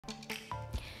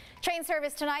Train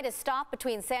service tonight is stopped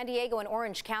between San Diego and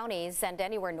Orange counties and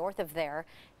anywhere north of there.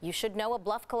 You should know a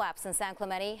bluff collapse in San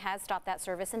Clemente has stopped that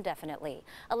service indefinitely.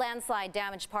 A landslide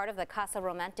damaged part of the Casa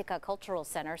Romantica Cultural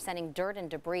Center, sending dirt and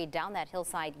debris down that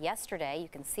hillside yesterday. You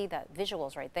can see the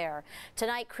visuals right there.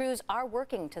 Tonight, crews are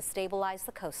working to stabilize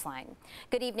the coastline.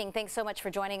 Good evening. Thanks so much for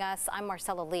joining us. I'm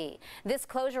Marcella Lee. This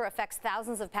closure affects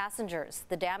thousands of passengers.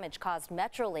 The damage caused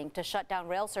Metrolink to shut down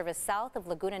rail service south of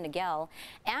Laguna Niguel.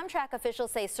 Amtrak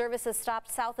officials say services stopped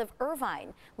south of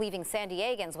Irvine, leaving San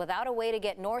Diegans without a way to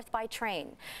get north by train.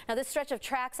 Now, this stretch of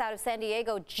tracks out of San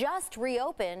Diego just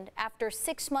reopened after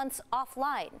 6 months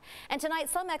offline. And tonight,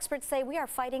 some experts say we are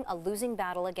fighting a losing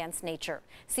battle against nature.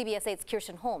 CBS 8's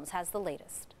Kirsten Holmes has the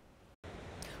latest.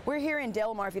 We're here in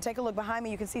Del Mar. If you take a look behind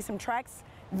me, you can see some tracks.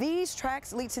 These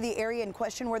tracks lead to the area in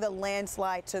question where the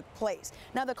landslide took place.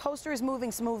 Now, the coaster is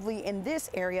moving smoothly in this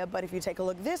area, but if you take a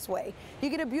look this way, you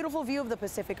get a beautiful view of the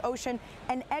Pacific Ocean.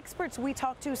 And experts we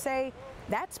talk to say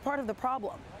that's part of the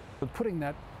problem. With putting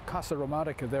that Casa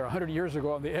Romantica there 100 years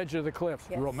ago on the edge of the cliff,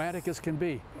 yes, romantic as can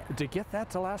be. Yeah. To get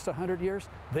that to last 100 years,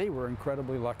 they were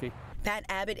incredibly lucky. Pat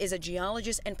Abbot is a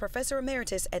geologist and professor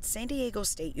emeritus at San Diego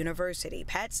State University.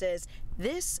 Pat says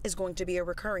this is going to be a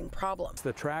recurring problem.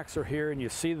 The tracks are here and you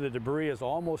see the debris is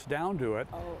almost down to it,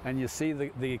 and you see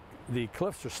the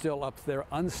cliffs are still up there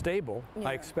unstable. Yeah.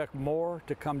 I expect more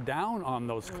to come down on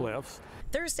those cliffs.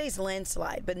 Thursday's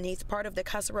landslide beneath part of the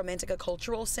Casa Romantica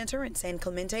Cultural Center in San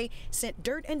Clemente sent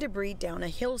dirt and debris down a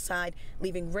hillside,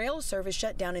 leaving rail service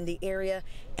shut down in the area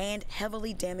and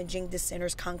heavily damaging the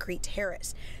center's concrete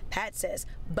terrace. Pat says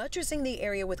buttressing the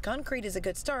area with concrete is a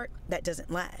good start. That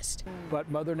doesn't last. But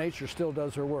Mother Nature still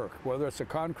does her work. Whether it's a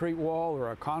concrete wall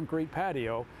or a concrete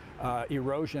patio,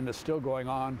 erosion is still going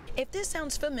on. If this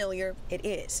sounds familiar, it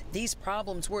is. These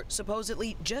problems were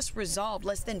supposedly just resolved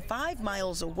less than 5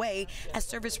 miles away as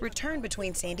service returned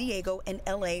between San Diego and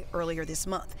LA earlier this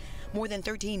month. More than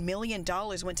 $13 million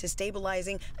went to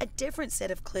stabilizing a different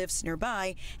set of cliffs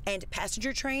nearby, and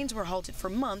passenger trains were halted for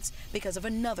months because of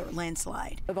another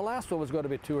landslide. The last one was going to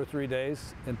be 2 or 3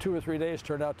 days, and 2 or 3 days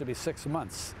turned out to be 6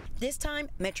 months. This time,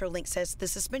 Metrolink says the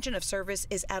suspension of service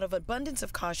is out of abundance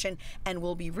of caution and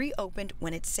will be reopened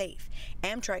when it's safe.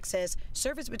 Amtrak says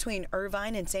service between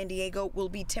Irvine and San Diego will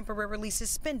be temporarily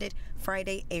suspended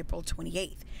Friday, April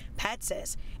 28th. Pat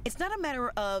says it's not a matter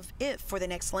of if for the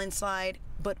next landslide,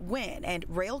 but when, and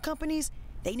rail companies,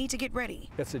 they need to get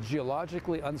ready. It's a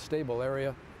geologically unstable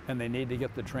area, and they need to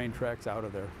get the train tracks out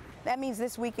of there. That means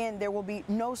this weekend there will be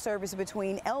no service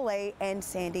between LA and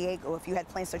San Diego. If you had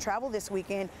plans to travel this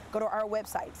weekend, go to our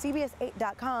website,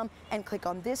 cbs8.com, and click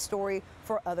on this story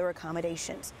for other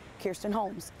accommodations. Kirsten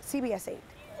Holmes, CBS 8.